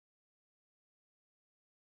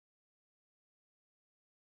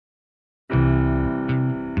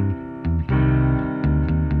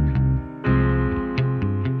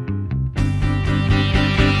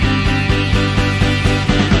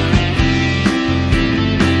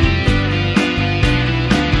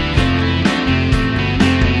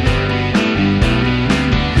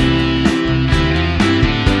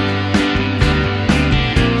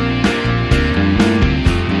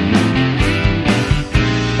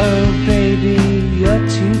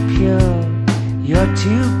You're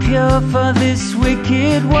too pure for this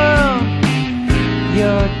wicked world.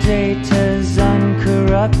 Your data's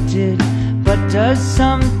uncorrupted, but does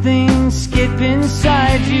something skip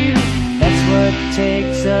inside you? That's what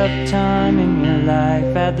takes up time in your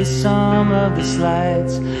life. Add the sum of the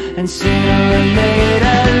slides, and sooner or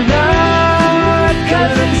later love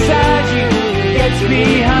cuts inside you, gets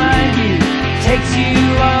behind you, takes you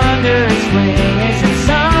under its wing. Is it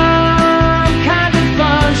some kind of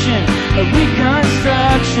function, a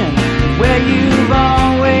reconstruction where you've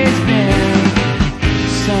always been?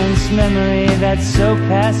 Sense memory that's so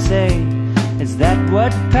passé, is that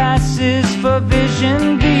what passes for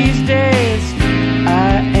vision these days?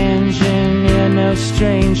 I engineer no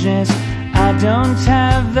strangeness, I don't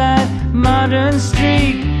have that modern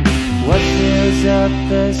streak. What fills up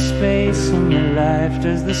the space in your life?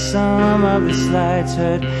 Does the sum of the slides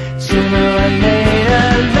hurt? Sooner or later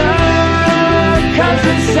love comes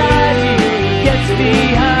inside you, gets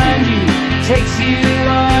behind you, takes you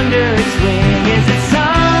under its wing. Is it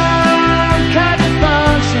some kind of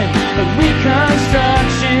function, a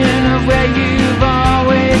reconstruction of where you've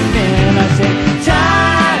always been? I say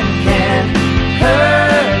time can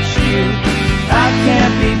hurt you, I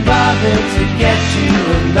can't be bothered to get you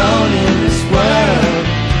alone in this world.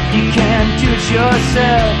 You can't do it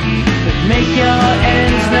yourself, but make your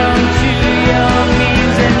ends known to your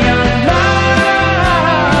means and your lovers.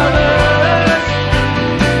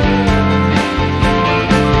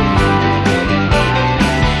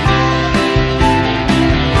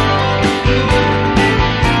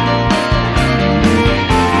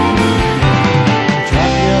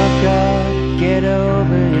 Drop your guard, get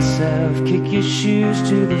over yourself, kick your shoes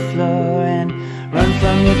to the floor and run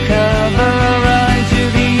from your cover, run to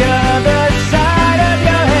the other side of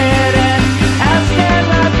your head, and I'll stand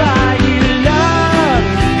right by you. Love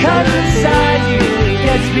comes inside you,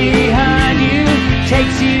 gets behind you,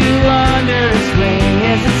 takes you under its wing.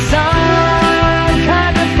 Is it some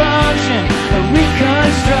kind of function, a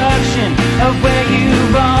reconstruction of where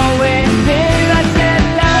you've always been? I said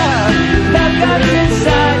love comes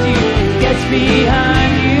inside you, gets behind